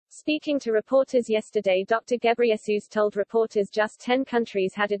Speaking to reporters yesterday, Dr. Ghebreyesus told reporters just 10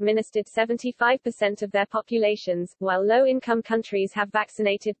 countries had administered 75% of their populations, while low-income countries have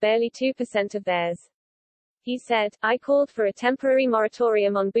vaccinated barely 2% of theirs. He said, "I called for a temporary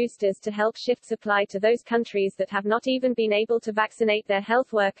moratorium on boosters to help shift supply to those countries that have not even been able to vaccinate their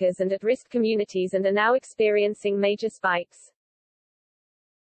health workers and at-risk communities and are now experiencing major spikes.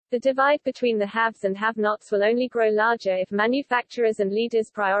 The divide between the haves and have-nots will only grow larger if manufacturers and leaders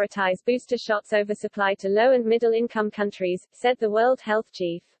prioritize booster shots over supply to low- and middle-income countries," said the World Health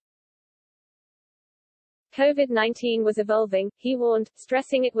Chief. COVID-19 was evolving, he warned,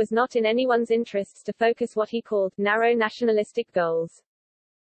 stressing it was not in anyone's interests to focus what he called narrow nationalistic goals.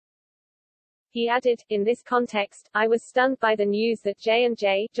 He added, "In this context, I was stunned by the news that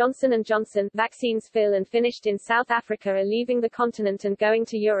J&J, Johnson & Johnson, vaccines fill and finished in South Africa are leaving the continent and going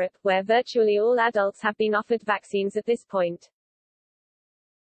to Europe, where virtually all adults have been offered vaccines at this point."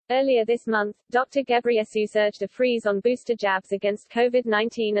 Earlier this month, Dr. Ghebreyesus urged a freeze on booster jabs against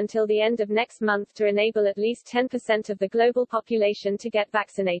COVID-19 until the end of next month to enable at least 10% of the global population to get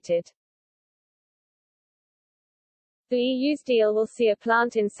vaccinated. The EU's deal will see a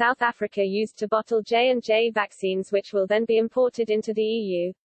plant in South Africa used to bottle J&J vaccines which will then be imported into the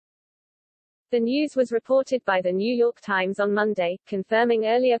EU. The news was reported by the New York Times on Monday, confirming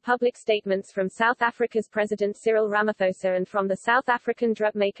earlier public statements from South Africa's President Cyril Ramaphosa and from the South African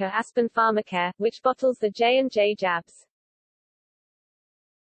drug maker Aspen Pharmacare, which bottles the J&J jabs.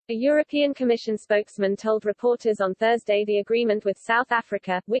 A European Commission spokesman told reporters on Thursday the agreement with South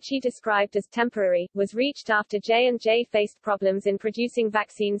Africa, which he described as temporary, was reached after J&J faced problems in producing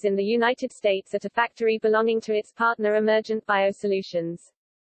vaccines in the United States at a factory belonging to its partner Emergent Biosolutions.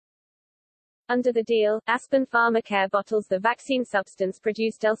 Under the deal, Aspen Pharmacare bottles the vaccine substance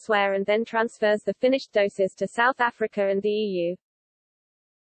produced elsewhere and then transfers the finished doses to South Africa and the EU.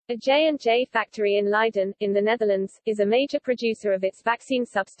 A J&J factory in Leiden, in the Netherlands, is a major producer of its vaccine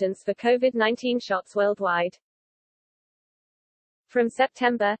substance for COVID-19 shots worldwide. From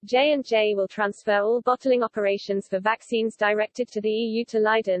September, J&J will transfer all bottling operations for vaccines directed to the EU to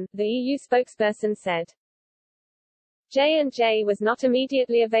Leiden, the EU spokesperson said. J&J was not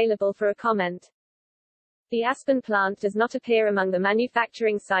immediately available for a comment. The Aspen plant does not appear among the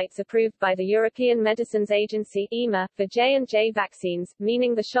manufacturing sites approved by the European Medicines Agency (EMA) for J&J vaccines,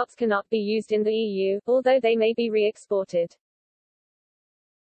 meaning the shots cannot be used in the EU, although they may be re-exported.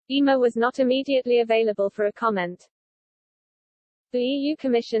 EMA was not immediately available for a comment. The EU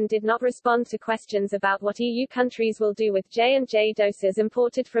Commission did not respond to questions about what EU countries will do with J&J doses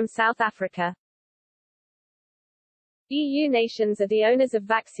imported from South Africa. EU nations are the owners of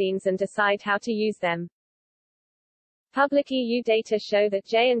vaccines and decide how to use them. Public EU data show that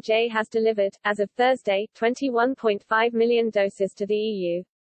J&J has delivered, as of Thursday, 21.5 million doses to the EU.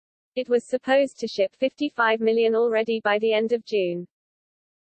 It was supposed to ship 55 million already by the end of June.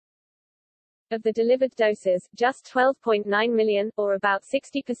 Of the delivered doses, just 12.9 million, or about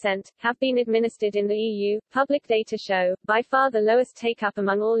 60%, have been administered in the EU. Public data show, by far the lowest take-up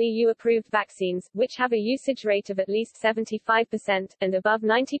among all EU-approved vaccines, which have a usage rate of at least 75%, and above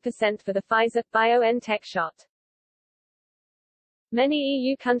 90% for the Pfizer-BioNTech shot. Many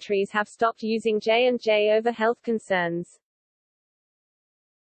EU countries have stopped using J&J over health concerns.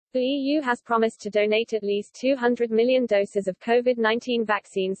 The EU has promised to donate at least 200 million doses of COVID-19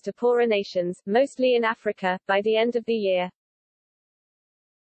 vaccines to poorer nations, mostly in Africa, by the end of the year.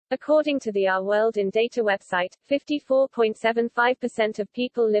 According to the Our World in Data website, 54.75% of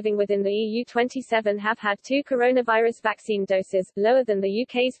people living within the EU 27 have had 2 coronavirus vaccine doses, lower than the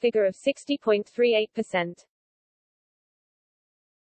UK's figure of 60.38%.